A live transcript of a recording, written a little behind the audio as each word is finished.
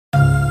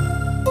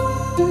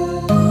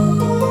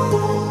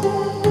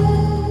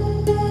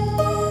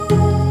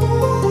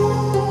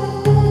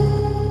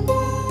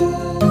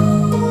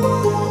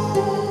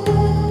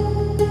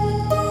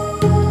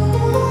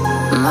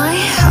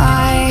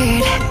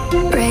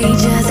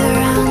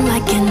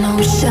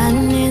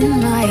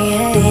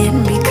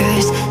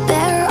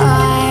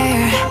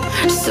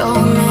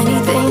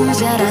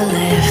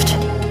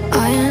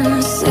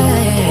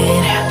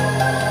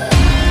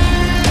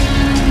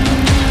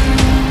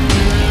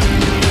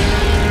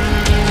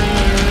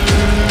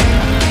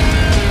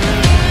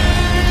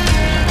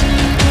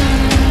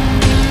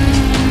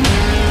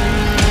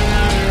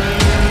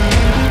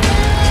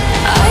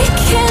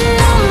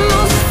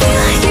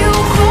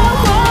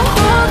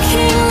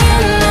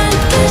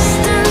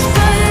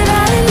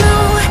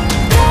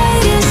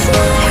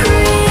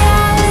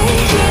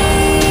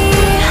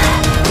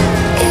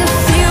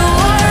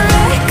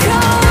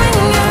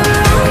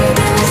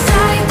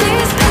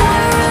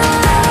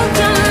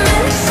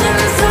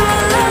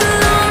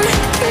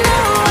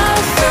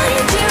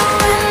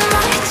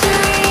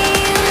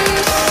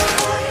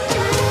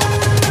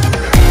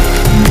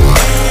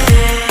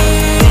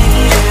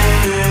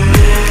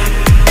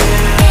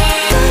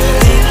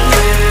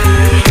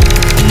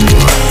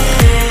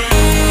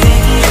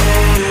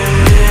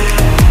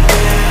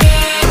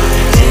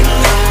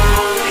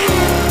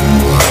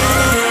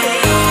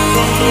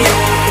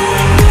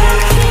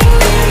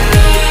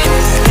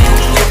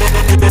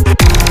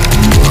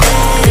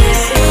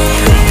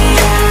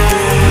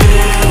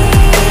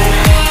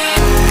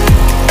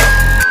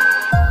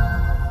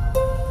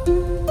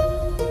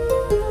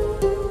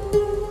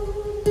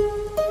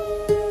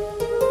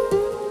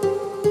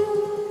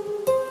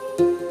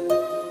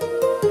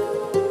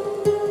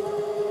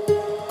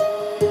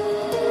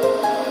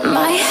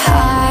My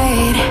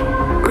heart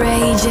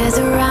rages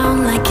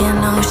around like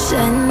an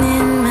ocean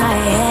in my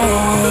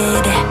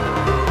head.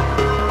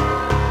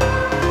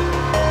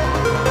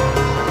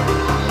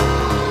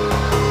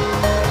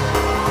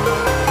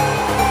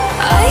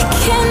 I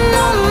can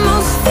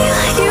almost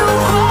feel you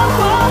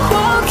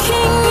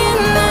walking in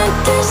the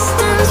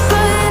distance,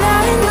 but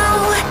I know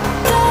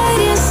that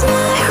it's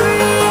not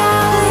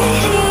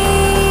reality.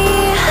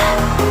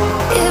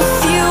 If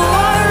you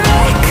are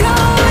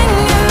echoing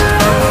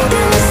around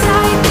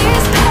inside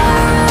these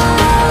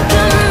parallel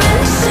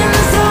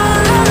dimensions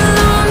all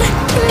alone,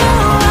 no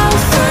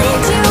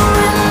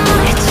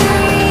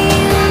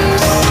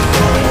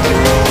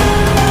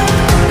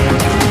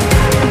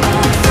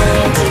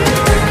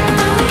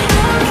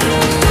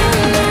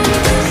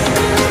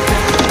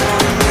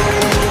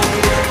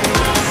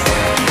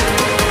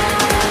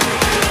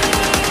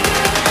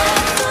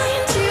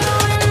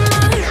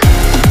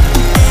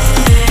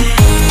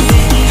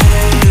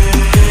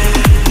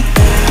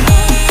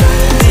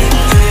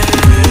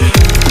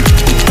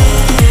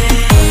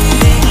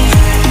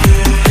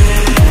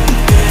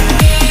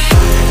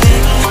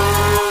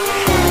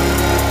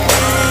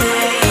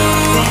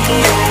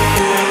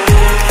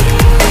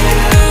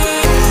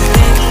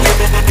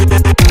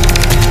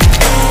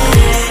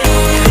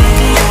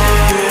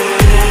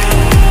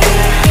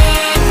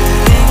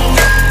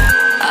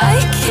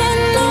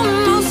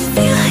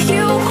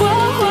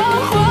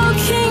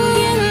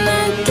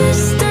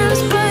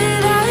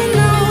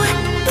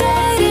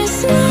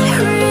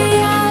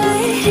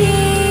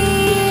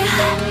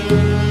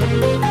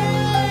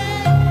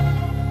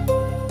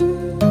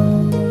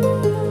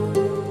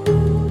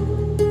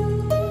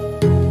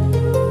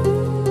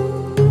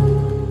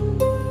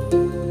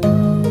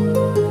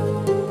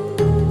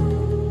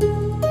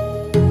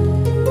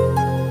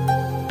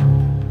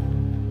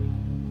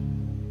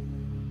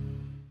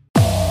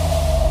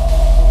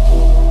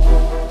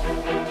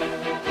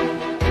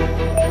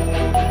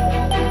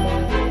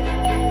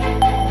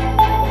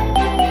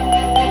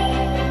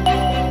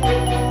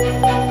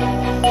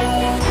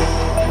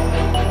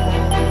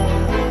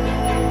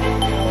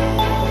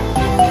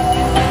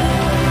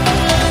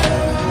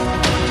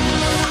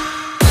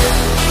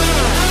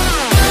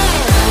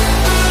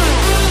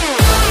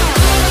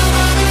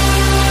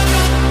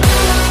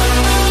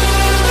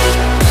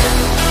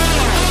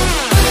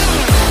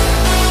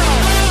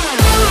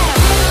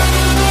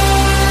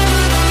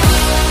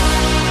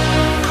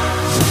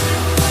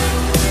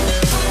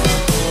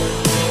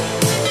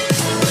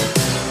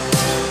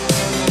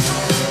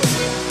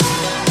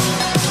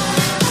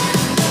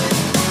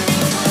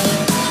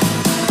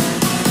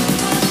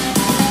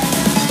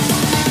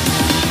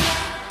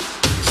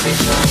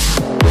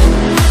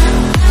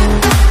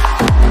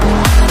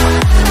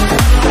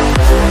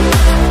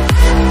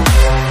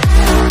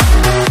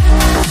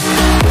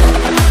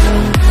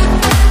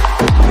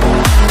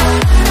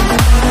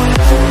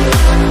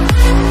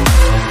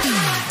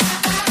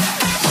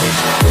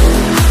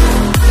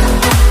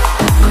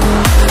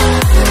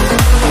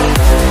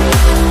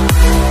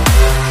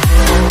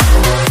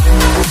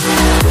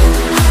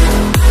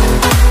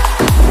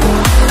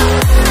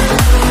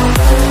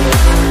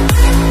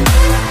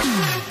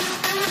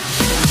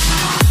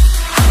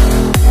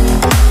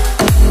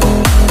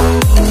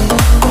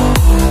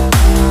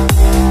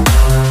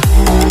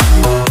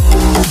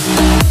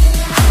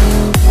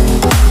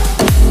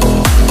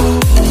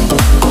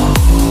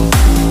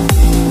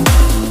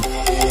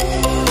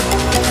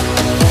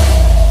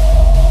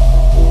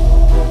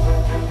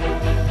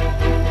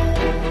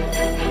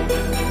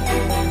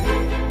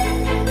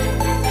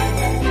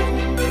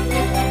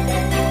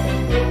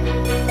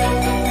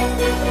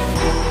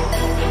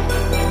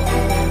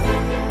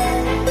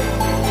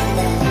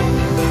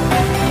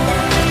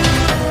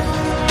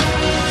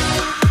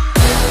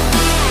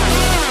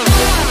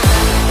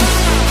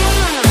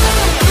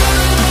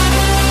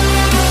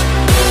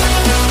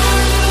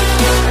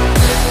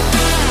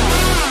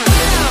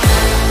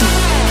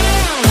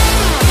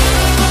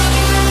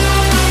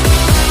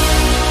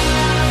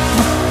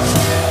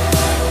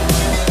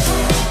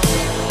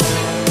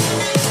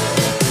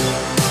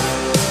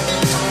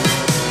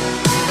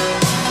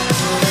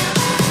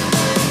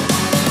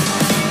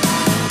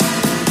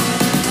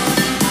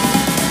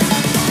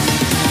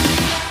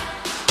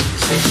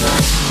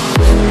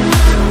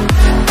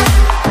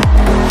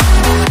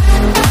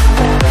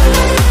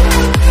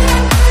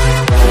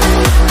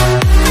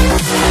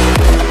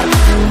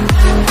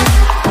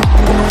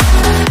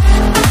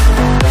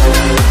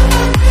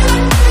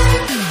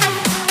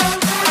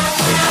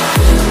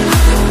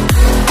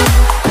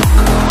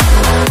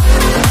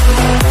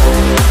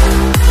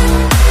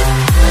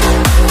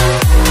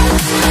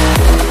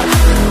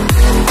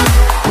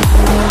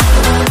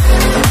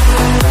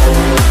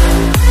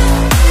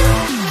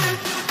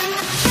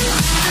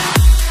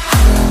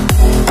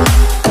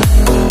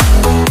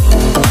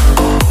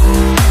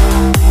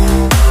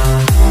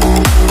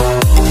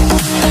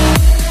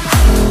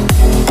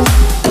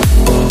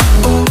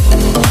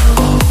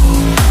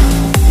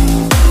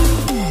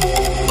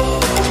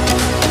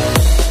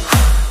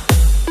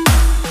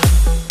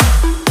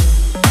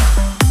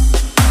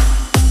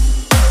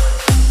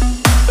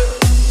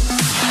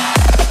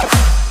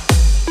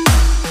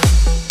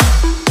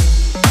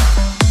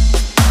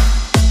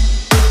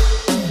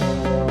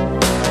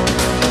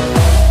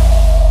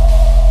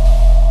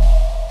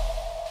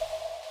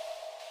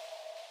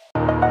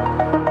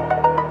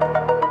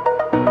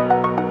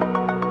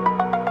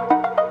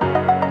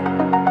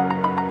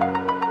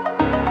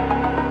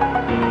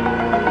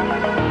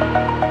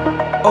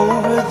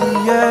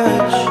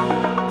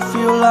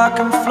feel like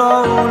I'm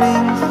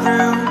floating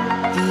through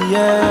the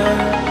air.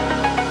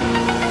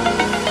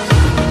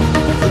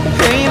 The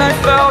pain I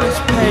felt is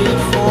paid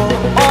for,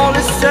 all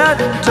is said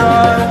and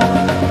done.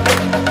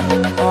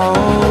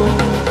 Oh,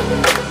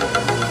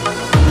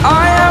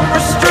 I am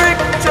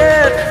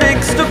restricted,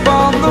 fixed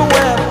upon the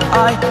web.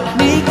 I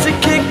need to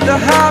kick the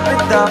habit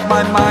that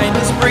my mind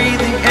is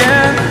breathing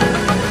in.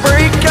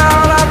 Break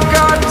out, I've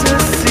got to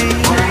see.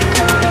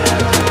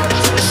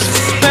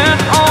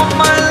 Spent all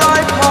my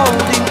life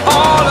holding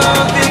all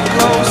of it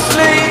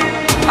closely.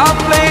 I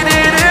played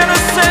it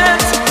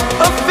innocent,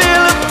 a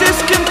feel of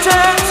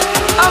discontent.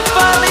 I'm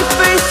finally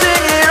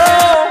facing it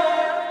all,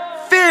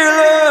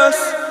 fearless.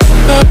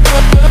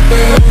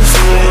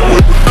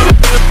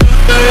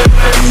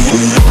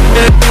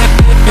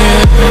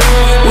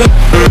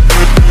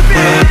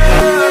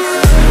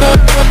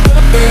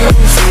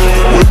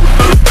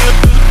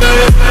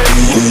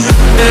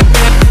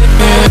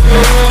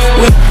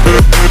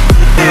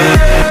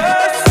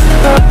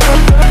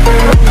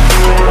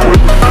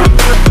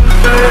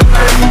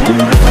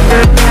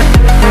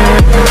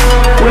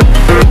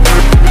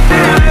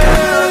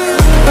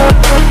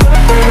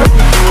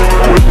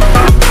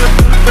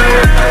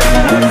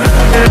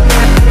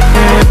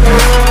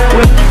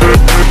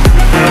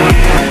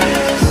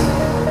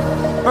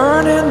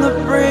 Burning the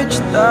bridge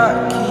that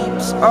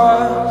keeps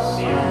us.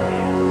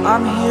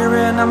 I'm here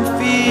and I'm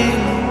feeling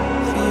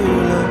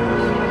fearless.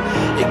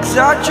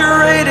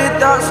 Exaggerated,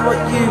 that's what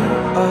you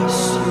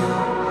assume.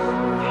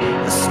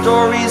 The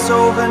story's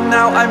over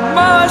now, I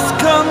must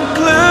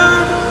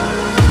conclude.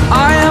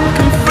 I am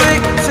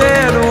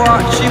conflicted,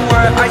 watching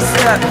where I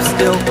step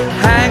still,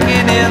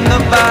 hanging in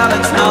the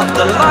balance. Not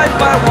the life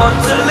I want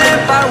to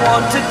live, I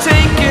want to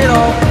take it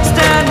all.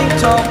 Standing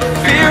tall,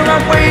 fear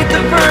outweighed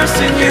the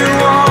person you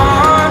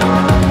are.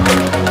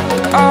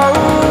 Oh,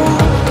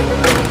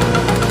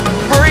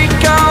 break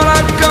out,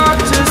 I've got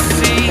to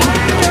see.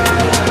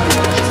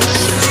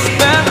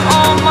 Spent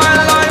all my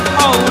life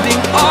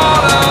holding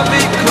all of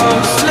it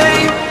closely.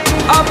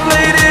 I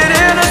played it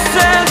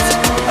innocent,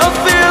 a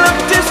feel of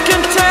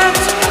discontent.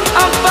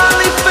 I'm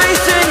finally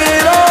facing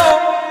it all,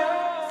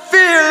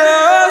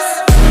 fearless.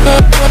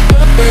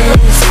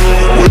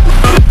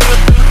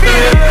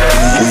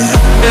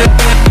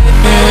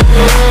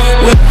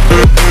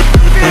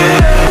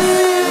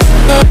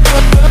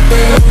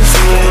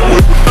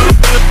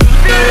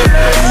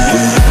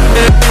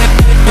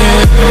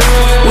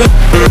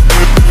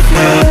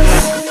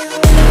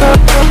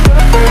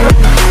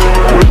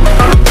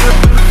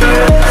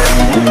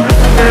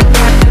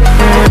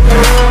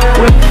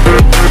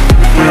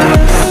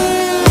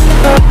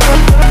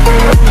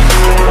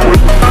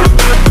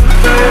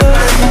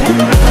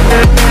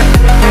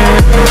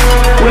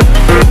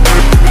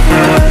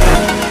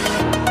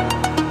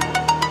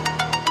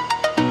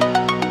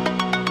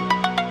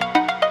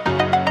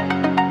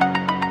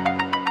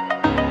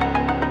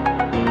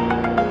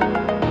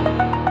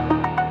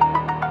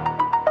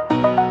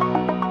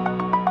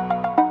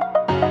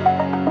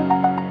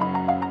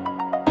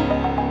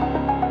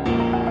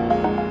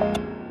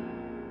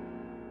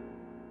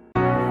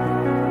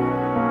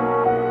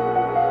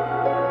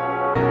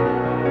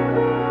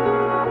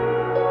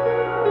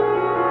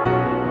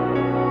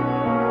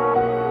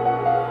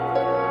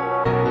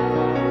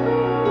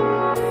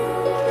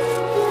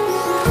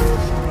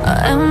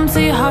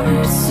 Empty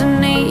hearts and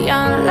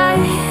neon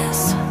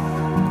lights,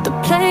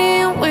 they're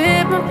playing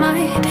with my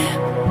mind.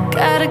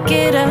 Gotta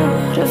get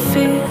out of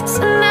here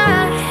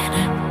tonight.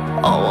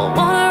 Oh, I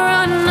wanna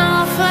run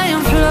off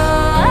and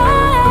fly.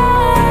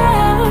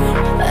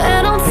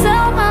 And I'll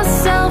tell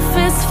myself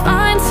it's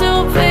fine to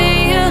be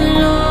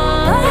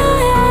alone,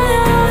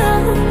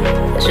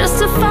 just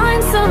to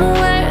find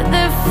somewhere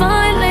that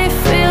finally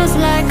feels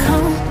like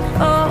home.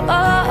 Oh,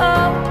 oh,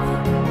 oh.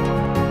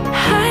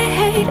 I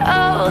hate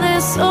all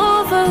this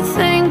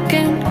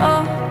overthinking.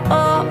 Oh,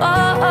 oh,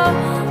 oh, oh.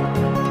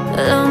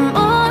 The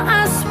more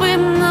I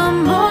swim, the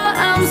more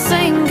I'm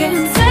sinking.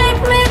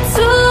 Take me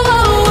to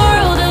a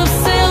world of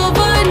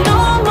silver, no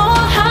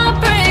more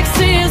heartbreaks,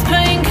 tears,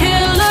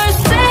 painkillers.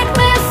 Take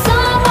me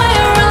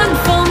somewhere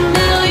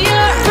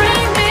unfamiliar,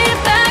 bring me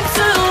back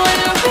to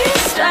where we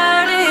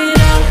started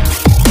out.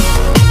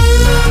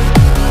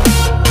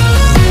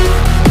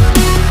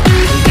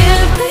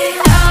 Get me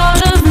out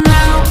of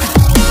now,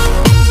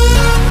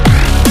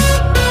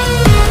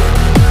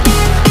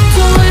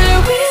 to where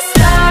we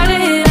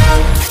started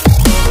out.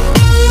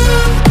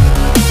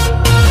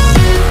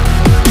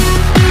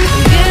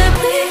 Get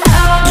me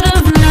out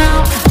of now,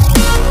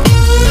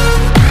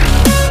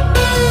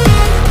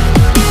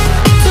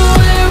 to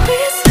where we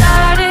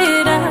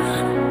started out.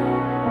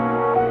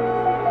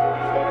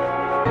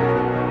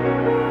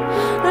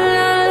 La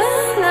la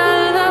la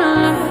la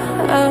la,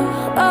 oh,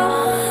 oh.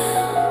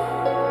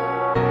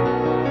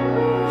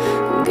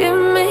 Get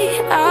me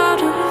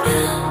out of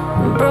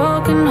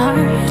broken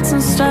hearts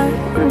and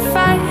starting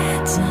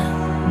fights,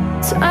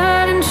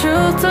 turning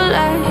truth to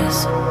lies.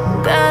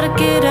 Gotta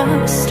get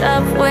up,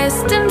 stop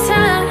wasting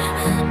time.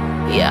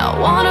 Yeah, I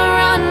wanna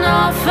run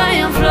off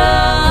and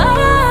fly.